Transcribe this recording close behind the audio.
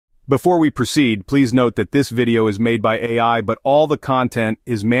Before we proceed, please note that this video is made by AI, but all the content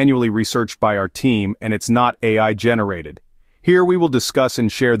is manually researched by our team and it's not AI generated. Here we will discuss and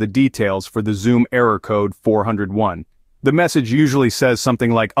share the details for the Zoom error code 401. The message usually says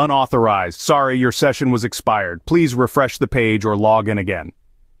something like unauthorized, sorry your session was expired, please refresh the page or log in again.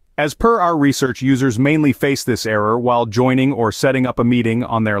 As per our research, users mainly face this error while joining or setting up a meeting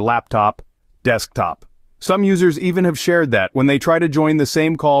on their laptop, desktop. Some users even have shared that when they try to join the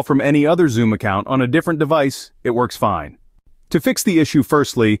same call from any other Zoom account on a different device, it works fine. To fix the issue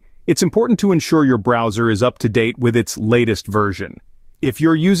firstly, it's important to ensure your browser is up to date with its latest version. If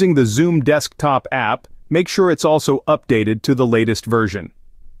you're using the Zoom desktop app, make sure it's also updated to the latest version.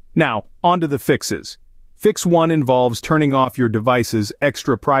 Now, on to the fixes. Fix 1 involves turning off your device's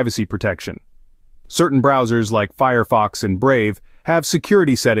extra privacy protection. Certain browsers like Firefox and Brave have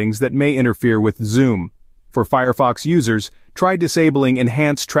security settings that may interfere with Zoom. For Firefox users, try disabling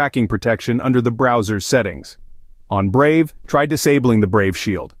enhanced tracking protection under the browser's settings. On Brave, try disabling the Brave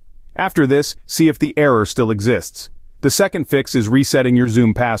Shield. After this, see if the error still exists. The second fix is resetting your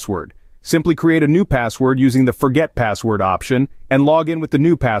Zoom password. Simply create a new password using the Forget Password option and log in with the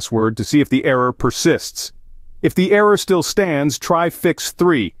new password to see if the error persists. If the error still stands, try Fix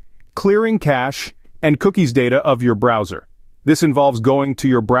 3, clearing cache and cookies data of your browser. This involves going to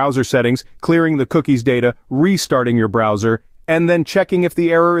your browser settings, clearing the cookies data, restarting your browser, and then checking if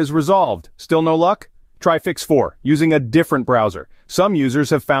the error is resolved. Still no luck? Try Fix 4, using a different browser. Some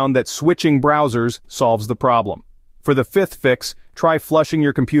users have found that switching browsers solves the problem. For the fifth fix, try flushing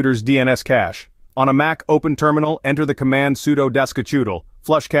your computer's DNS cache. On a Mac open terminal, enter the command sudo descachutal,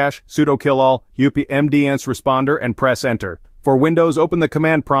 flush cache, sudo killall, mdns responder, and press enter. For Windows, open the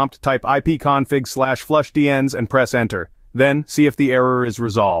command prompt, type ipconfig/flushdns and press enter. Then, see if the error is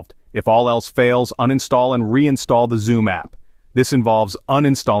resolved. If all else fails, uninstall and reinstall the Zoom app. This involves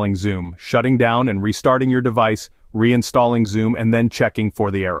uninstalling Zoom, shutting down and restarting your device, reinstalling Zoom, and then checking for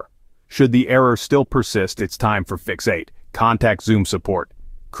the error. Should the error still persist, it's time for Fix 8. Contact Zoom support.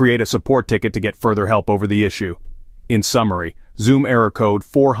 Create a support ticket to get further help over the issue. In summary, Zoom error code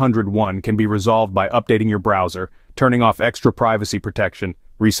 401 can be resolved by updating your browser, turning off extra privacy protection,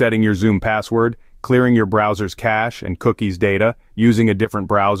 resetting your Zoom password, clearing your browser's cache and cookies data, using a different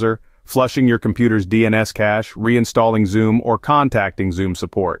browser, flushing your computer's DNS cache, reinstalling Zoom, or contacting Zoom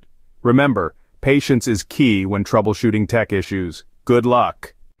support. Remember, patience is key when troubleshooting tech issues. Good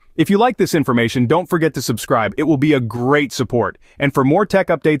luck! If you like this information, don't forget to subscribe. It will be a great support. And for more tech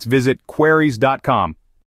updates, visit queries.com.